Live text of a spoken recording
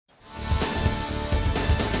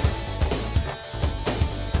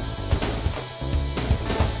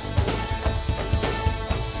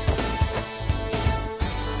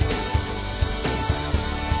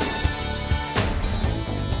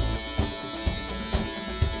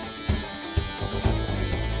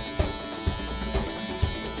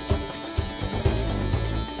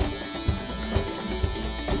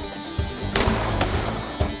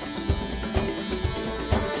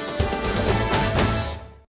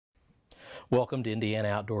Welcome to Indiana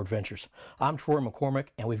Outdoor Adventures. I'm Troy McCormick,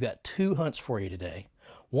 and we've got two hunts for you today.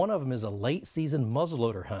 One of them is a late season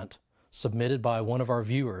muzzleloader hunt submitted by one of our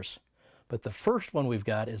viewers. But the first one we've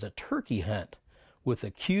got is a turkey hunt with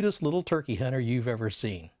the cutest little turkey hunter you've ever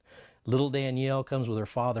seen. Little Danielle comes with her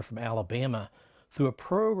father from Alabama through a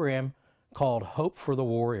program called Hope for the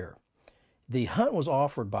Warrior. The hunt was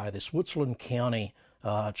offered by the Switzerland County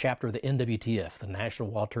chapter of the NWTF, the National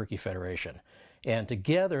Wild Turkey Federation. And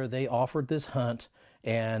together they offered this hunt,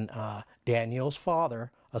 and Danielle's father,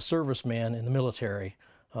 a serviceman in the military,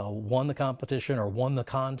 won the competition or won the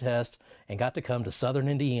contest and got to come to southern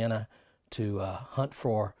Indiana to hunt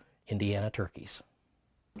for Indiana turkeys.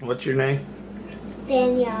 What's your name?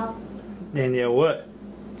 Danielle. Danielle what?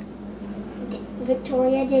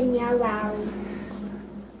 Victoria Danielle Lowry.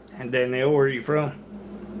 And Danielle, where are you from?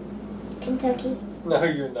 Kentucky. No,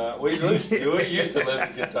 you're not. We used to live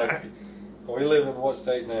in Kentucky. We live in what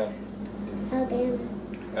state now? Alabama.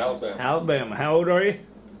 Alabama. Alabama. How old are you?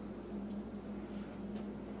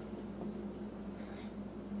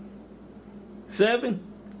 7?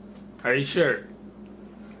 Are you sure?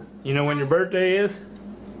 You know when your birthday is?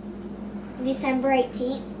 December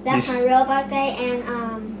 18th. That's my real birthday,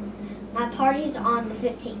 and my party's on the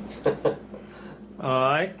 15th.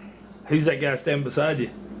 Alright. Who's that guy standing beside you?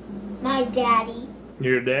 My daddy,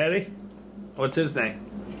 Your daddy? What's his name?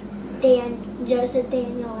 Joseph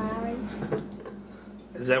Daniel Lowry.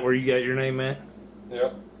 Is that where you got your name at?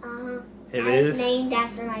 Yep. It I is? was named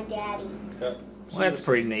after my daddy. Yep. Well, that's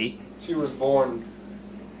pretty neat. She was born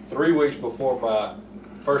 3 weeks before my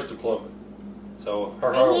first deployment. So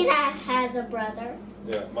And he has a brother.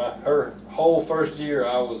 her whole first year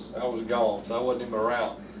I was gone, so I wasn't even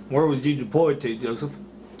around. Where was you deployed to, Joseph?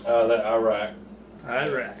 That Iraq.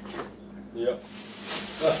 Iraq. Yep.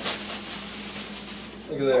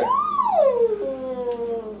 Look at there.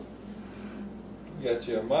 Ooh. You got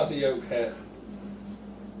your mossy oak hat.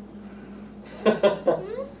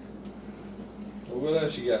 What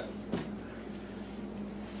else you got?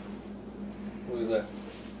 What is that?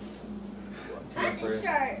 That's a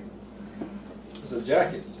shirt. It's a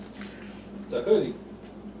jacket. It's a hoodie.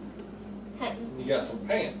 You got some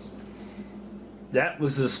pants. That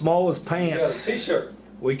was the smallest You got a pants t-shirt.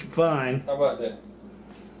 we could find. How about that?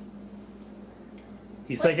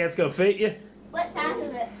 You think that's going to fit you? What size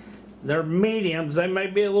is it? They're mediums. They may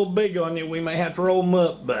be a little big on you. We may have to roll them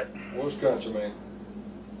up, but What's country, man?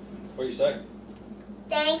 What do you say?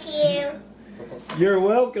 Thank you. you're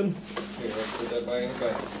welcome. Here, let's put that back in the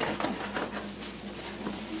bag.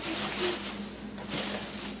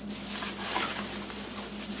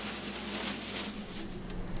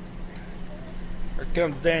 Here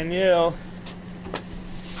comes Danielle.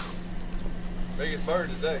 Biggest bird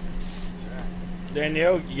today.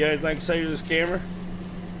 Danielle, you got anything to say to this camera?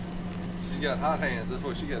 She got hot hands. That's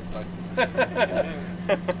what she got to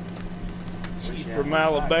say. She's from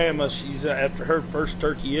Alabama. She's after her first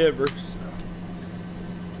turkey ever. So.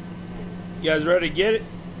 You guys ready to get it?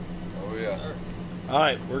 Oh yeah. All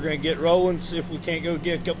right, we're gonna get rolling. See if we can't go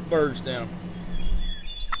get a couple birds down.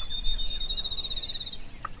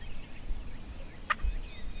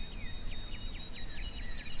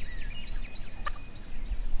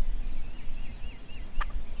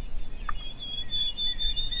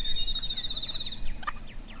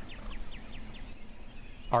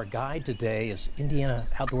 Our guide today is Indiana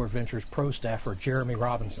Outdoor Adventures pro staffer Jeremy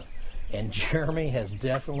Robinson. And Jeremy has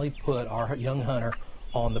definitely put our young hunter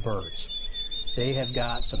on the birds. They have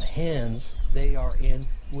got some hens. They are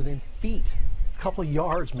within feet, a couple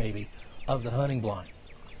yards maybe, of the hunting blind.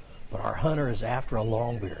 But our hunter is after a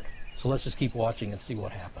longbeard. So let's just keep watching and see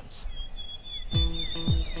what happens.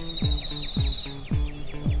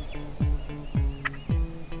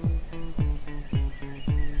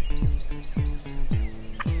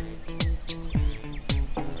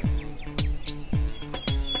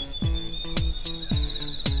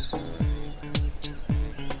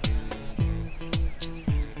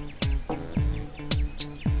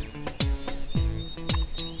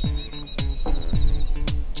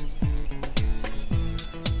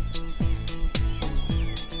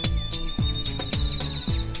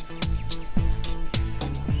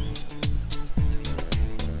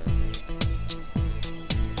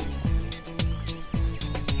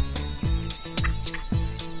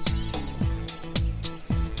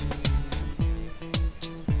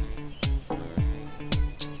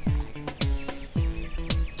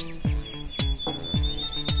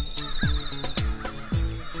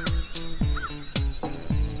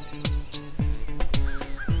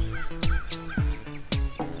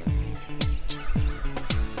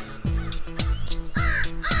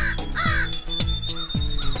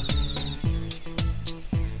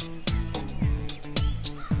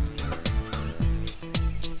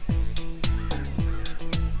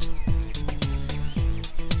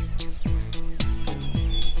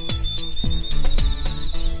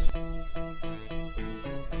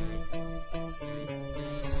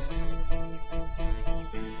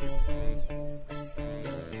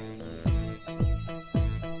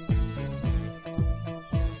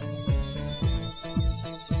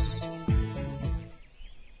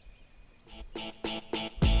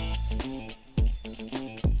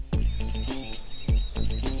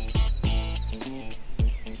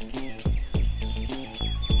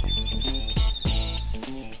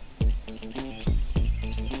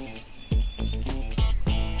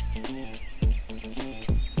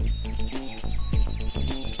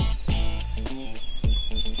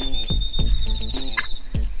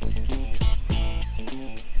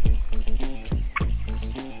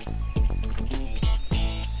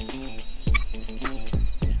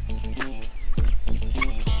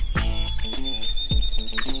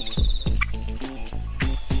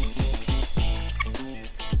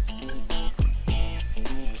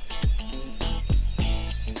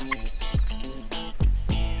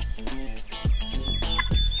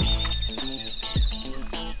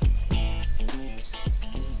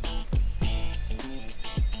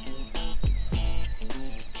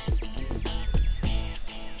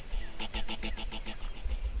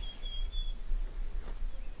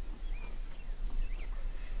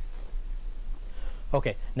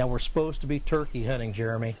 Okay, now we're supposed to be turkey hunting,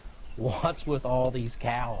 Jeremy. What's with all these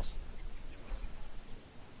cows?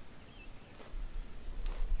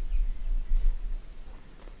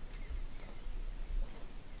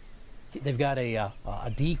 They've got a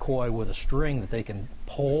decoy with a string that they can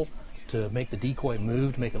pull to make the decoy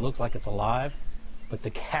move, to make it look like it's alive. But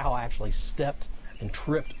the cow actually stepped and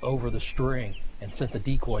tripped over the string and sent the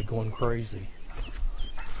decoy going crazy.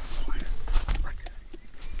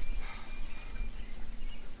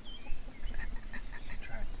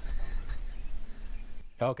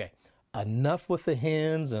 Okay, enough with the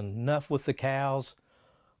hens and enough with the cows.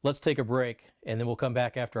 Let's take a break, and then we'll come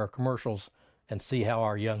back after our commercials and see how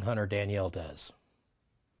our young hunter Danielle does.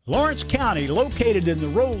 Lawrence County, located in the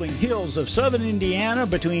rolling hills of southern Indiana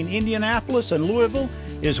between Indianapolis and Louisville,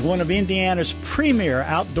 is one of Indiana's premier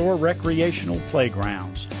outdoor recreational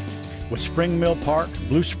playgrounds. With Spring Mill Park,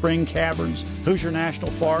 Blue Spring Caverns, Hoosier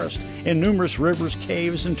National Forest, and numerous rivers,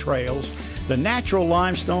 caves, and trails, the natural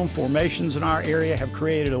limestone formations in our area have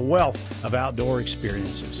created a wealth of outdoor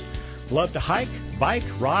experiences. Love to hike, bike,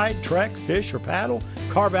 ride, trek, fish, or paddle?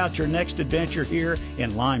 Carve out your next adventure here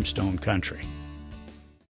in limestone country.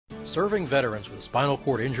 Serving veterans with spinal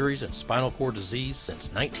cord injuries and spinal cord disease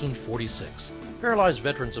since 1946, Paralyzed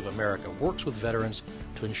Veterans of America works with veterans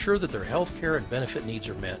to ensure that their health care and benefit needs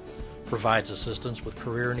are met, provides assistance with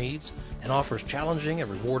career needs, and offers challenging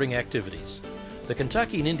and rewarding activities. The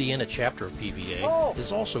Kentucky and Indiana chapter of PVA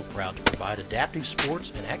is also proud to provide adaptive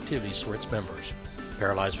sports and activities for its members.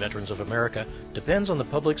 Paralyzed Veterans of America depends on the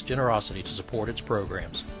public's generosity to support its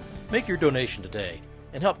programs. Make your donation today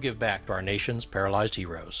and help give back to our nation's paralyzed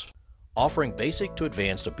heroes. Offering basic to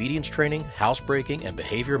advanced obedience training, housebreaking, and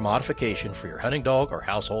behavior modification for your hunting dog or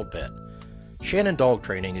household pet. Shannon Dog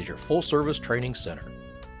Training is your full-service training center.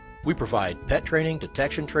 We provide pet training,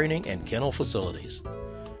 detection training, and kennel facilities.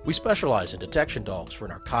 We specialize in detection dogs for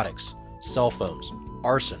narcotics, cell phones,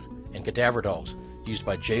 arson, and cadaver dogs used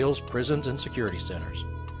by jails, prisons, and security centers.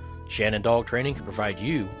 Shannon Dog Training can provide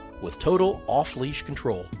you with total off-leash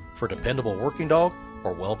control for a dependable working dog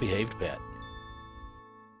or well-behaved pet.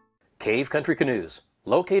 Cave Country Canoes,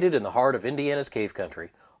 located in the heart of Indiana's Cave Country,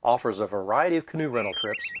 offers a variety of canoe rental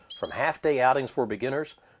trips from half-day outings for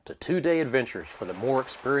beginners to 2-day adventures for the more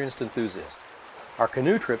experienced enthusiast. Our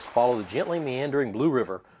canoe trips follow the gently meandering Blue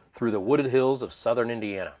River through the wooded hills of southern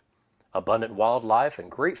Indiana. Abundant wildlife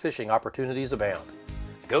and great fishing opportunities abound.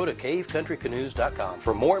 Go to cavecountrycanoes.com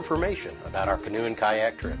for more information about our canoe and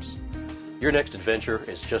kayak trips. Your next adventure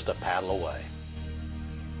is just a paddle away.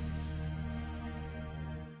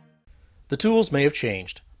 The tools may have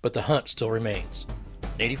changed, but the hunt still remains.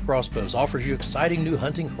 Native Crossbows offers you exciting new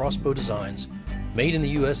hunting crossbow designs made in the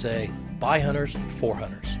USA by hunters for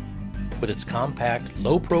hunters. With its compact,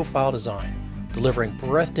 low-profile design, delivering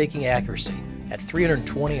breathtaking accuracy at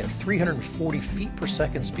 320 and 340 feet per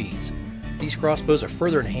second speeds, these crossbows are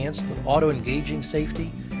further enhanced with auto-engaging safety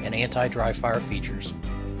and anti-dry fire features.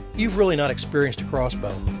 You've really not experienced a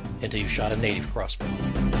crossbow until you've shot a native crossbow.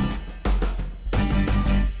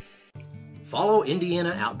 Follow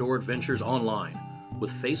Indiana Outdoor Adventures online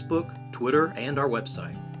with Facebook, Twitter, and our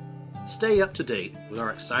website. Stay up to date with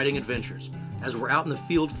our exciting adventures as we're out in the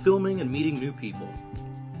field filming and meeting new people.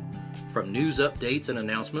 From news updates and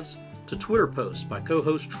announcements to Twitter posts by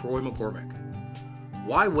co-host Troy McCormick.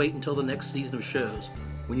 Why wait until the next season of shows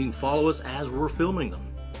when you can follow us as we're filming them?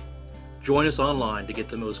 Join us online to get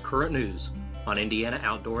the most current news on Indiana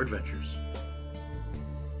Outdoor Adventures.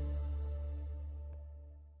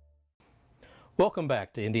 Welcome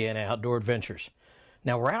back to Indiana Outdoor Adventures.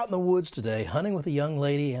 Now we're out in the woods today hunting with a young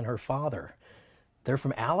lady and her father. They're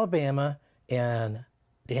from Alabama, and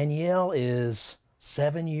Danielle is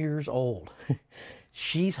 7 years old.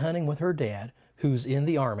 She's hunting with her dad, who's in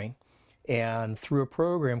the Army, and through a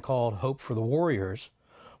program called Hope for the Warriors,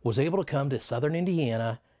 was able to come to southern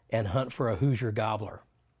Indiana and hunt for a Hoosier gobbler.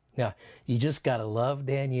 Now, you just gotta love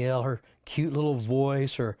Danielle, her cute little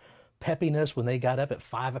voice, her peppiness when they got up at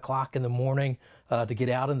 5 o'clock in the morning to get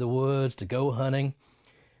out in the woods, to go hunting.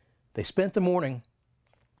 They spent the morning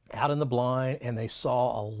out in the blind, and they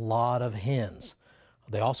saw a lot of hens.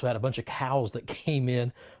 They also had a bunch of cows that came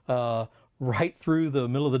in right through the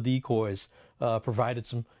middle of the decoys, provided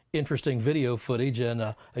some interesting video footage and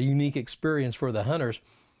a unique experience for the hunters.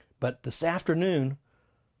 But this afternoon,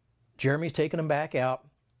 Jeremy's taking them back out.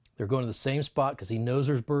 They're going to the same spot because he knows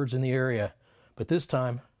there's birds in the area, but this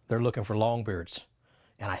time they're looking for longbeards,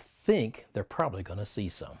 and I think they're probably going to see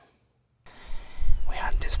some. We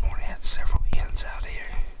hunted this morning, had several hens out here.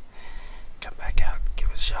 Come back out, give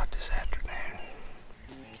it a shot this afternoon.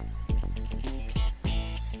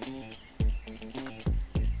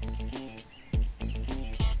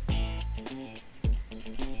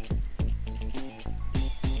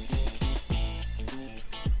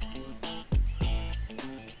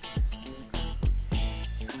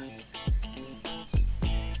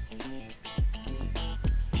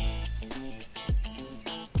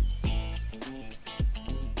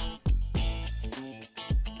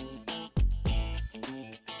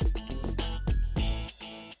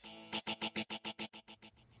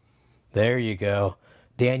 There you go.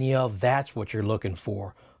 Danielle, that's what you're looking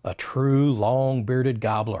for. A true long-bearded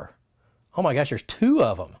gobbler. Oh my gosh, there's 2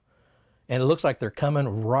 of them. And it looks like they're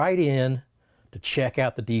coming right in to check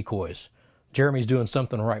out the decoys. Jeremy's doing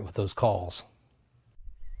something right with those calls.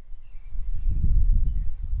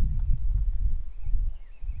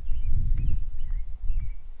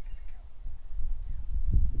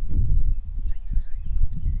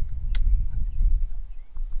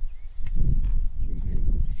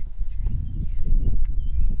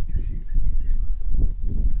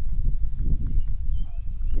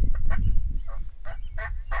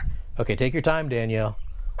 Okay, take your time, Danielle.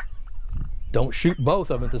 Don't shoot both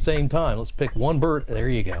of them at the same time. Let's pick one bird. There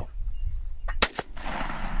you go.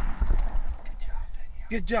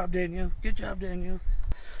 Good job, Danielle. Good job, Danielle.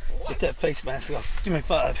 Get that face mask off. Give me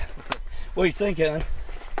 5. What do you think, hon?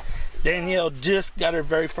 Danielle just got her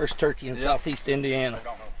very first turkey in Southeast Indiana.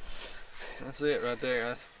 That's it right there,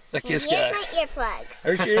 guys. Look at this guy. Here's my earplugs.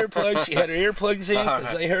 There's your earplugs. She had her earplugs in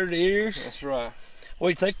because they hurt her ears. That's right. What do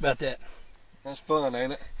you think about that? That's fun,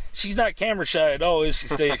 ain't it? She's not camera shy at all, is she,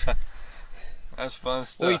 Steve? That's fun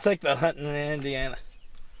stuff. What do you think about hunting in Indiana?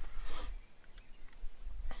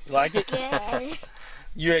 You like it? Good.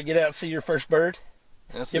 You ready to get out and see your first bird?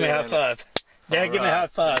 That's Give me a high 5. Dad, give me a high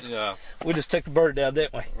 5. Yeah. We just took the bird down,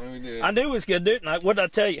 didn't we? We did. I knew we was going to do it, and what did I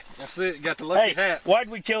tell you? That's it. You got the lucky Hey, hat. why'd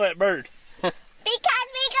we kill that bird? Because we're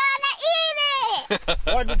gonna eat it.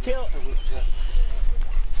 Why'd we kill it?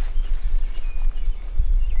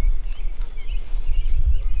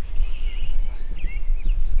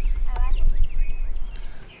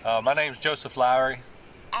 My name's Joseph Lowry,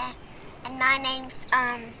 And my name's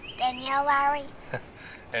Danielle Lowry.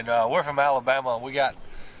 and we're from Alabama. We got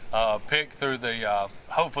picked through the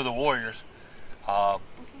Hope for the Warriors.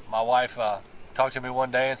 My wife talked to me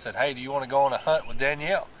one day and said, "Hey, do you want to go on a hunt with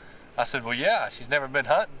Danielle?" I said, "Well, yeah. She's never been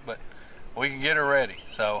hunting, but we can get her ready."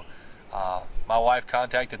 So my wife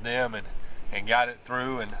contacted them and got it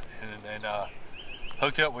through and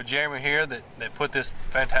hooked up with Jeremy here that put this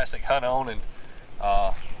fantastic hunt on. And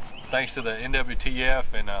thanks to the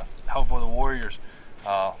NWTF and Hope for the Warriors,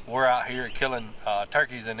 we're out here killing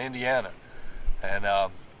turkeys in Indiana. And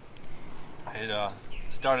it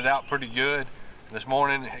started out pretty good. This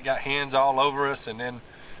morning it got hens all over us, and then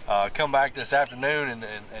come back this afternoon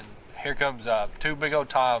and here comes 2 big old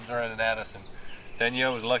toms running at us, and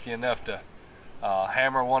Danielle was lucky enough to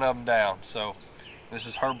hammer one of them down. So this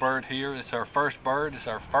is her bird here. It's her first bird. It's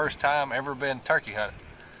her first time ever been turkey hunting.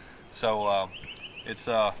 So it's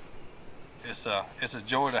a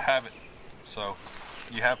joy to have it. So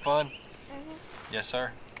you have fun? Mm-hmm. Yes,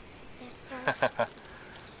 sir. Yes, sir.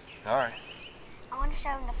 All right. I want to show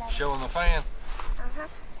him the feather. Show him the fan. Uh-huh.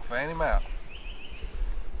 Fan him out.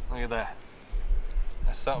 Look at that.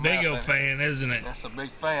 That's something Big else, old ain't it? fan, isn't it? That's a big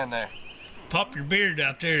fan there. Pop your beard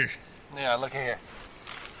out there. Yeah, look here.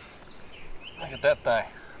 Look at that thing.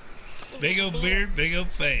 Big old beard, big old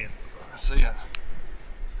fan. I see it.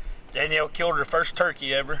 Danielle killed her first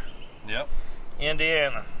turkey ever. Yep.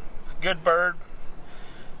 Indiana. It's a good bird.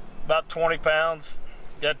 About 20 pounds.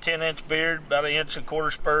 Got a 10-inch beard, about 1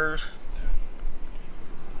 1/4 spurs.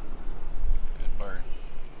 Good bird.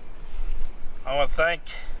 I want to thank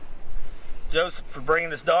Joseph for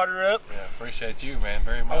bringing his daughter up. Yeah, appreciate you, man,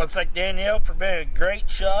 very I want much. to thank Danielle for being a great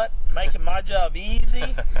shot, making my job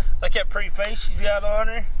easy. Look at pretty face she's got on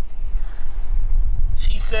her.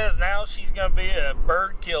 She says now she's going to be a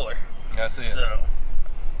bird killer. That's it. So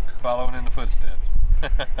Following in the footsteps.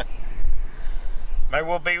 maybe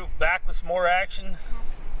we'll be back with some more action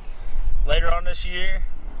later on this year.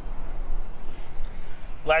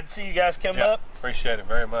 Glad to see you guys come Yeah, up. appreciate it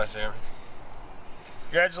very much, Jeremy.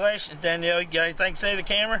 Congratulations, Danielle. You got anything to say to the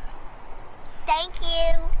camera? Thank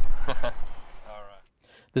you. All right.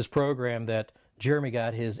 This program that Jeremy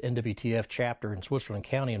got his NWTF chapter in Switzerland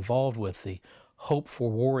County involved with, the Hope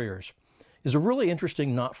for Warriors, is a really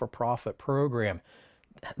interesting not-for-profit program.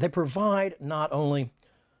 They provide not only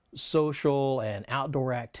social and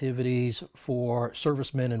outdoor activities for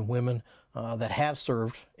servicemen and women that have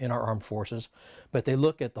served in our armed forces, but they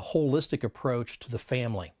look at the holistic approach to the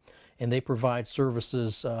family, and they provide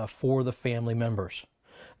services for the family members.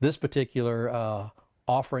 This particular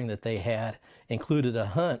offering that they had included a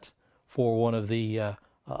hunt for one of the a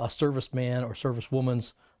serviceman or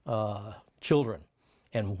servicewoman's children.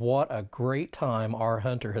 And what a great time our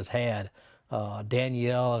hunter has had.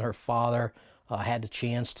 Danielle and her father had the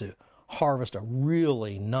chance to harvest a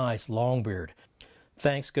really nice longbeard.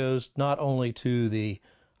 Thanks goes not only to the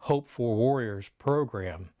Hope for Warriors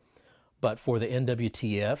program, but for the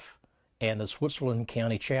NWTF and the Switzerland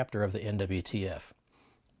County chapter of the NWTF.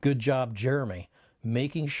 Good job, Jeremy,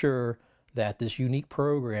 making sure that this unique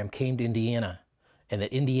program came to Indiana and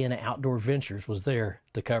that Indiana Outdoor Adventures was there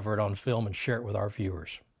to cover it on film and share it with our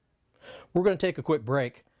viewers. We're going to take a quick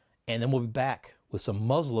break, and then we'll be back with some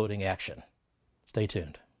muzzleloading action. Stay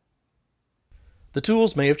tuned. The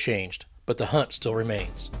tools may have changed, but the hunt still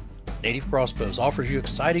remains. Native Crossbows offers you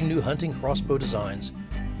exciting new hunting crossbow designs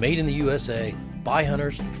made in the USA by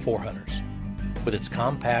hunters for hunters. With its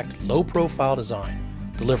compact, low-profile design,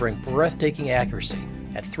 delivering breathtaking accuracy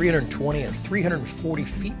at 320 and 340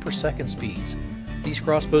 feet per second speeds, these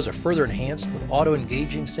crossbows are further enhanced with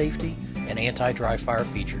auto-engaging safety and anti-dry fire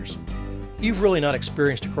features. You've really not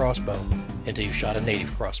experienced a crossbow until you've shot a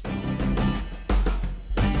native crossbow.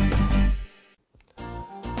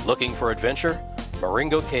 Looking for adventure?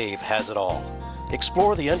 Marengo Cave has it all.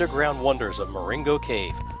 Explore the underground wonders of Marengo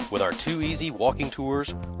Cave with our 2 easy walking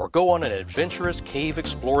tours, or go on an adventurous cave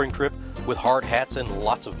exploring trip with hard hats and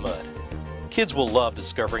lots of mud. Kids will love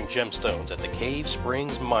discovering gemstones at the Cave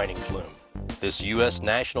Springs Mining Flume. This U.S.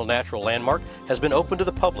 National Natural Landmark has been open to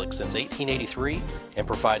the public since 1883 and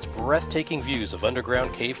provides breathtaking views of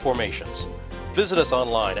underground cave formations. Visit us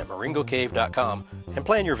online at marengocave.com and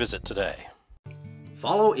plan your visit today.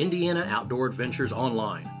 Follow Indiana Outdoor Adventures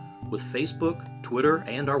online with Facebook, Twitter,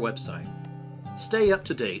 and our website. Stay up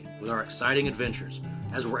to date with our exciting adventures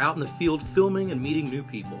as we're out in the field filming and meeting new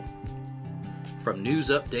people. From news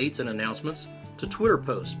updates and announcements to Twitter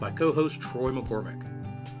posts by co-host Troy McCormick.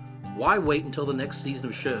 Why wait until the next season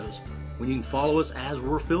of shows when you can follow us as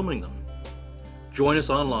we're filming them? Join us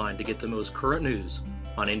online to get the most current news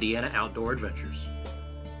on Indiana Outdoor Adventures.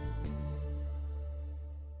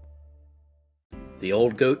 The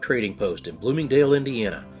Old Goat Trading Post in Bloomingdale,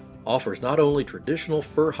 Indiana offers not only traditional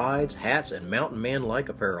fur hides, hats, and mountain man-like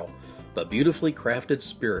apparel, but beautifully crafted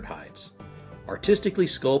spirit hides. Artistically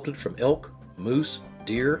sculpted from elk, moose,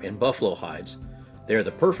 deer, and buffalo hides, they are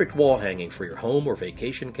the perfect wall hanging for your home or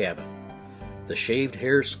vacation cabin. The shaved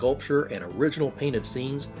hair sculpture and original painted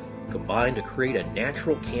scenes combine to create a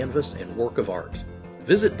natural canvas and work of art.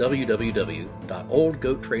 Visit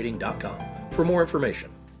www.oldgoattrading.com for more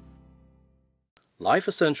information. Life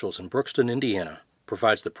Essentials in Brookston, Indiana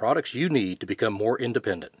provides the products you need to become more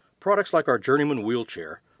independent. Products like our Journeyman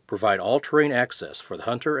wheelchair provide all-terrain access for the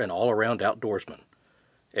hunter and all-around outdoorsman.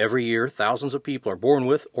 Every year, thousands of people are born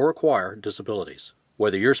with or acquire disabilities.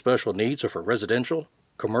 Whether your special needs are for residential,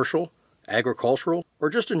 commercial, agricultural, or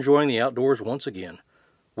just enjoying the outdoors once again,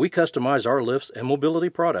 we customize our lifts and mobility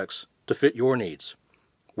products to fit your needs.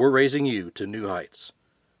 We're raising you to new heights.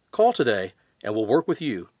 Call today and we'll work with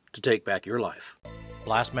you to take back your life.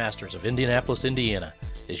 Blastmasters of Indianapolis, Indiana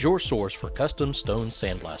is your source for custom stone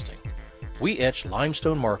sandblasting. We etch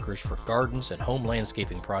limestone markers for gardens and home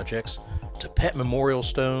landscaping projects to pet memorial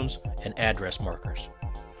stones and address markers.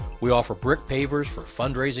 We offer brick pavers for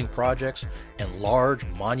fundraising projects and large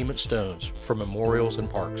monument stones for memorials and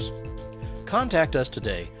parks. Contact us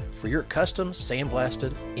today for your custom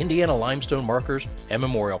sandblasted Indiana limestone markers and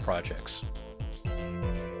memorial projects.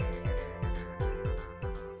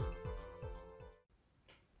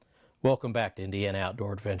 Welcome back to Indiana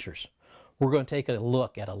Outdoor Adventures. We're going to take a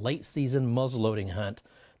look at a late season muzzleloading hunt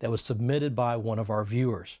that was submitted by one of our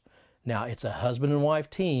viewers. Now, it's a husband and wife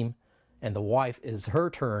team, and the wife is her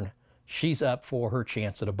turn. She's up for her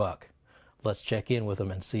chance at a buck. Let's check in with them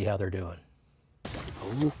and see how they're doing.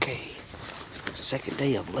 Okay, second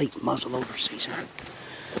day of late muzzleloader season.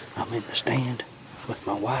 I'm in the stand with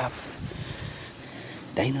my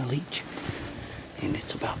wife, Dana Leach, and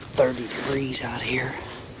it's about 30 degrees out here.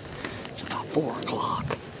 It's about 4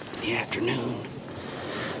 o'clock in the afternoon.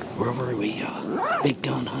 Wherever we big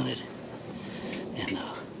gun hunted and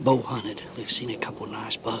bow hunted. We've seen a couple of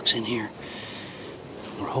nice bucks in here.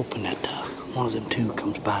 We're hoping that one of them two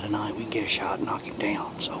comes by tonight. We can get a shot and knock him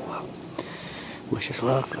down. So wish us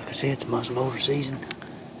luck. Like I said, it's muzzleloader season.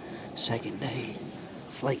 Second day,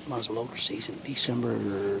 late muzzleloader season, December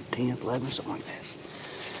 10th, 11th, something like that.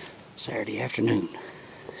 Saturday afternoon.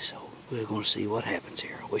 So we're going to see what happens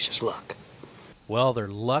here. Wish us luck. Well, their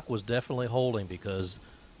luck was definitely holding because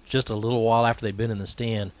just a little while after they'd been in the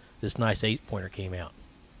stand, this nice 8-pointer came out.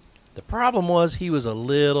 The problem was he was a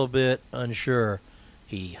little bit unsure.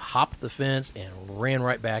 He hopped the fence and ran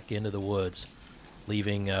right back into the woods,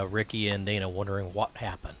 leaving Ricky and Dana wondering what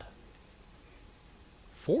happened.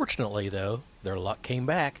 Fortunately, though, their luck came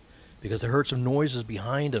back because they heard some noises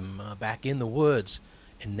behind them back in the woods,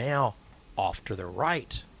 and now, off to the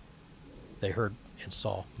right, they heard and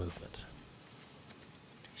saw movement.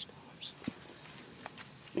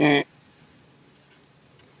 Yeah.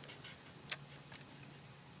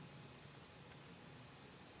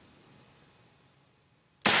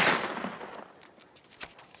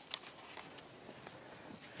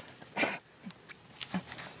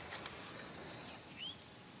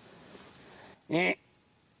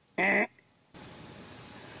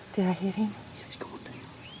 Did I hit him? He's going down.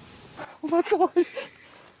 Oh my God.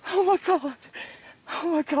 Oh my God.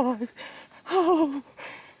 Oh my God. Oh.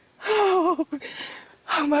 Oh.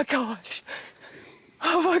 Oh my gosh.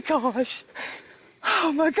 Oh my gosh.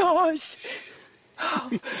 Oh my gosh.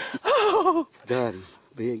 Oh. Oh. Got him.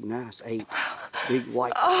 Big, nice 8. Big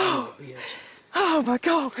white. Oh. Oh my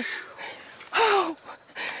gosh. Oh.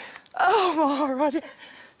 Oh my heart.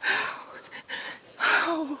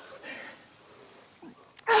 Oh.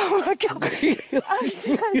 Oh my God. I'm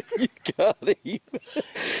safe. You got him. Yes.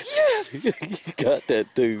 You got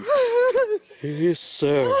that dude. Yes,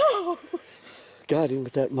 sir. Oh. Got him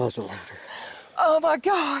with that muzzle loader. Oh my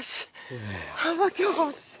gosh. Oh my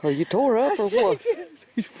gosh. Are you tore up or what?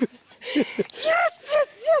 Yes,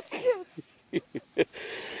 yes, yes, yes.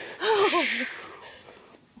 Oh.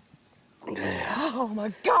 Oh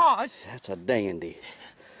my gosh. That's a dandy.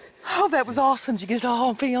 Oh, that was awesome. Did you get it all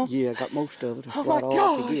on film? Yeah, I got most of it. Oh Right my all I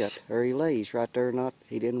could gosh. get. There he lays right there.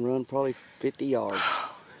 He didn't run probably 50 yards.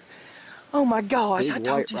 Oh my gosh. Big I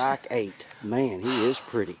told white you. rock 8. Man, he is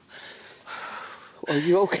pretty. Are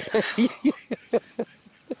you okay?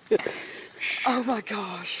 Oh my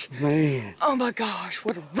gosh. Man. Oh my gosh.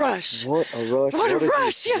 What a rush. What a rush. What a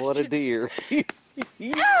rush. Yes, What a yes. deer.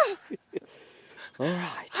 All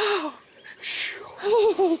right. Oh.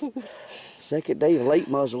 Second day of late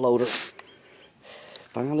muzzleloader.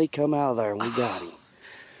 Finally come out of there and we got him.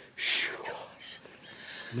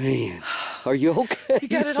 Man, are you okay? You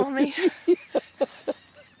got it on me?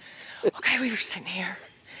 Okay, we were sitting here,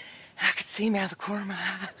 and I could see him out of the corner of my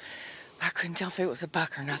eye. I couldn't tell if it was a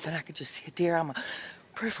buck or nothing. I could just see a deer on my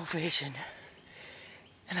peripheral vision.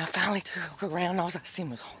 And I finally took a look around, and all I seen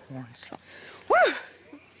was horns. Woo!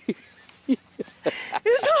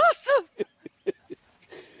 It's awesome!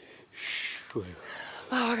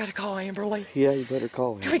 Oh, I gotta call Amberly. Yeah, you better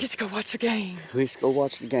call him. We get to go watch the game. Let's go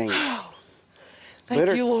watch the game. Oh,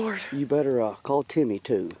 thank you, Lord. You better call Timmy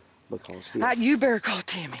too, because You better call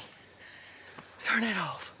Timmy. Turn it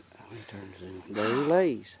off. he turns in. There he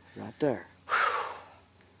lays, right there.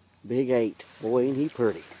 Big 8. Boy, ain't he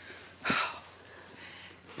pretty.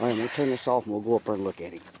 All right, we'll turn this off and we'll go up there and look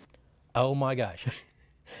at him. Oh my gosh.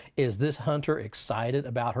 Is this hunter excited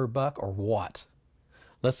about her buck or what?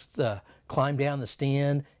 Let's climb down the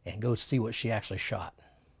stand and go see what she actually shot.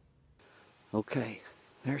 Okay,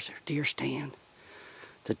 there's their deer stand.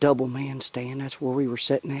 The double man stand, that's where we were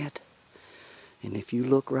sitting at. And if you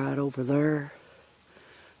look right over there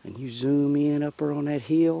and you zoom in up there on that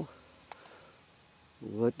hill,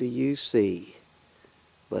 what do you see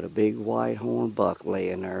but a big white horn buck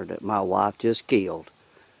laying there that my wife just killed?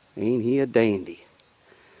 Ain't he a dandy?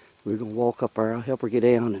 We're gonna walk up there. I'll help her get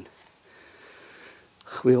down, and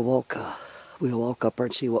we'll walk up there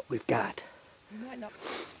and see what we've got. You might not.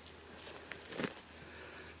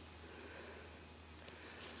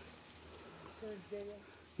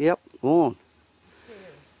 Yep, go on.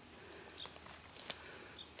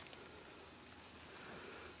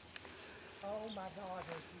 Oh my God.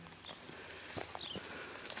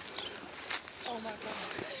 Oh my God.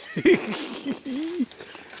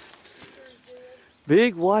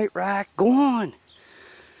 Big white rack, go on.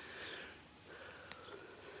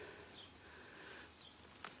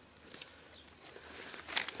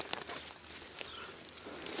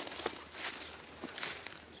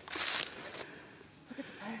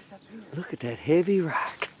 Look at that heavy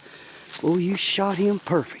rack. Oh, you shot him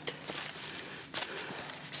perfect.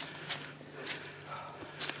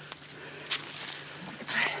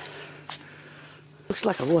 Looks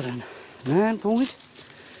like a what, a 9 point?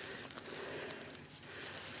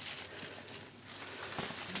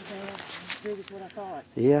 Big as what I thought.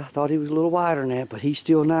 Yeah, I thought he was a little wider than that, but he's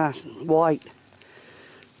still nice and white.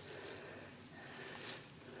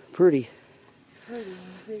 Pretty. Pretty and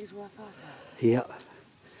as big as what I thought. Yeah.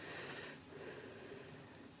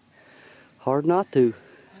 Hard not to.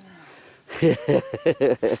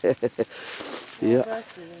 Yeah.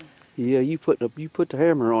 Yeah, you put the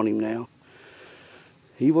hammer on him now.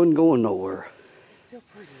 He wasn't going nowhere. He's still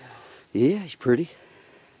pretty though. Yeah, he's pretty.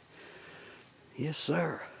 Yes,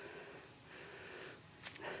 sir.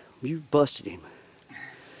 You busted him.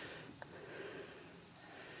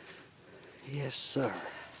 Yes, sir.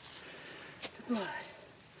 The blood.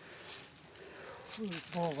 Ooh,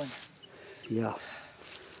 it's boiling. Yeah.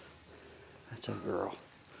 That's a girl.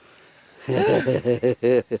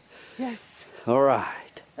 Yes. All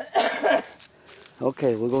right.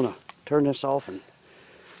 Okay, we're gonna turn this off and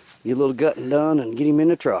get a little gutting done and get him in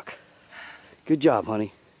the truck. Good job,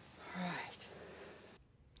 honey. Right.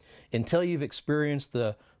 Until you've experienced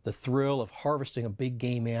the thrill of harvesting a big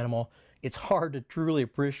game animal, it's hard to truly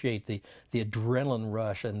appreciate the adrenaline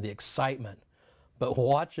rush and the excitement. But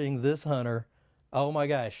watching this hunter, oh my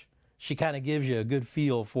gosh, she kind of gives you a good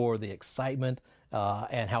feel for the excitement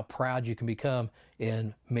and how proud you can become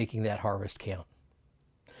in making that harvest count.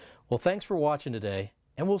 Well, thanks for watching today,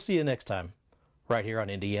 and we'll see you next time right here on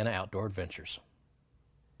Indiana Outdoor Adventures.